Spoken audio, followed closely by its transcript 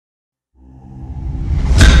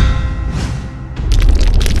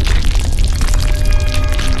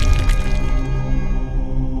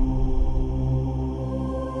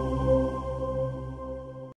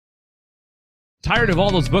Tired of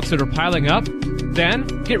all those books that are piling up? Then,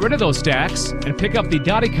 get rid of those stacks and pick up the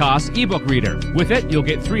Dédicaces ebook reader. With it, you'll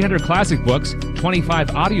get 300 classic books, 25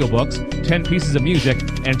 audiobooks, 10 pieces of music,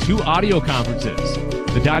 and 2 audio conferences.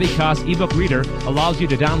 The Dédicaces ebook reader allows you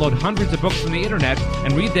to download hundreds of books from the internet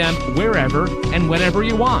and read them wherever and whenever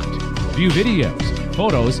you want. View videos,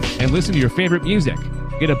 photos, and listen to your favorite music.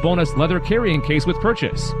 Get a bonus leather carrying case with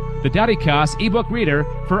purchase. The Dédicaces ebook reader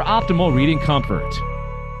for optimal reading comfort.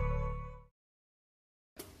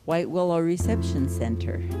 White Willow Reception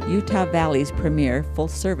Center, Utah Valley's premier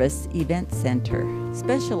full-service event center,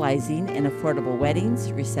 specializing in affordable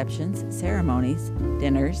weddings, receptions, ceremonies,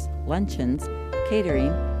 dinners, luncheons,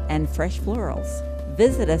 catering, and fresh florals.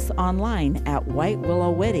 Visit us online at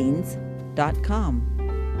whitewillowweddings.com.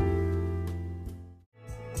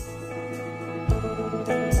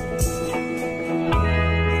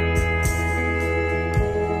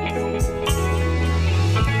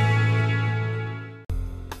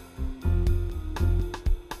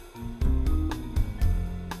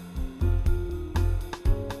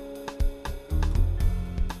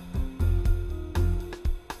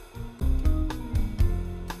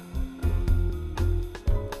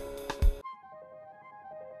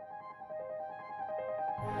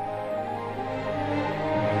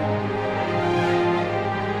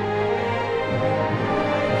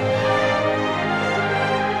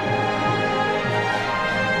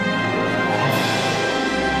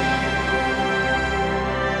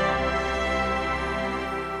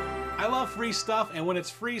 Free stuff, and when it's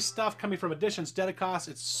free stuff coming from Éditions Dédicaces,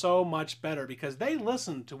 it's so much better because they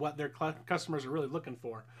listen to what their customers are really looking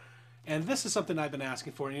for. And this is something I've been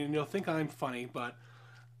asking for, and you'll think I'm funny, but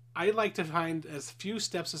I like to find as few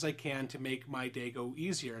steps as I can to make my day go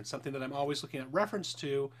easier, and something that I'm always looking at reference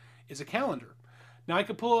to is a calendar. Now I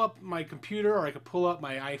could pull up my computer or I could pull up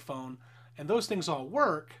my iPhone, and those things all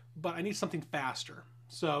work, but I need something faster.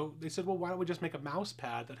 So they said, well, why don't we just make a mouse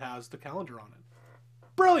pad that has the calendar on it?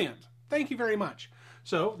 Brilliant! Thank you very much.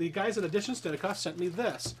 So the guys at Éditions Dédicaces sent me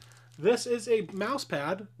this. This is a mouse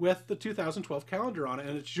pad with the 2012 calendar on it,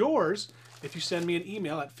 and it's yours if you send me an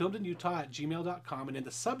email at filmedinutah@gmail.com, and in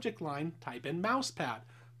the subject line type in mouse pad.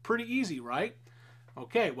 Pretty easy, right?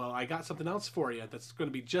 Okay, well, I got something else for you that's going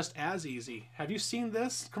to be just as easy. Have you seen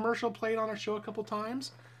this commercial played on our show a couple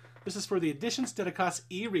times? This is for the Éditions Dédicaces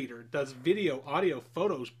e-reader. It does video, audio,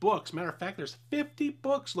 photos, books. Matter of fact, there's 50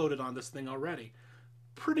 books loaded on this thing already.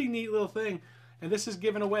 Pretty neat little thing, and this is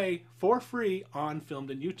given away for free on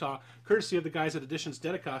Filmed in Utah, courtesy of the guys at Éditions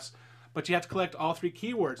Dédicaces. But you have to collect all 3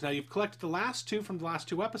 keywords. Now you've collected the last 2 from the last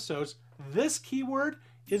 2 episodes. This keyword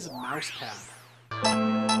is mousepad.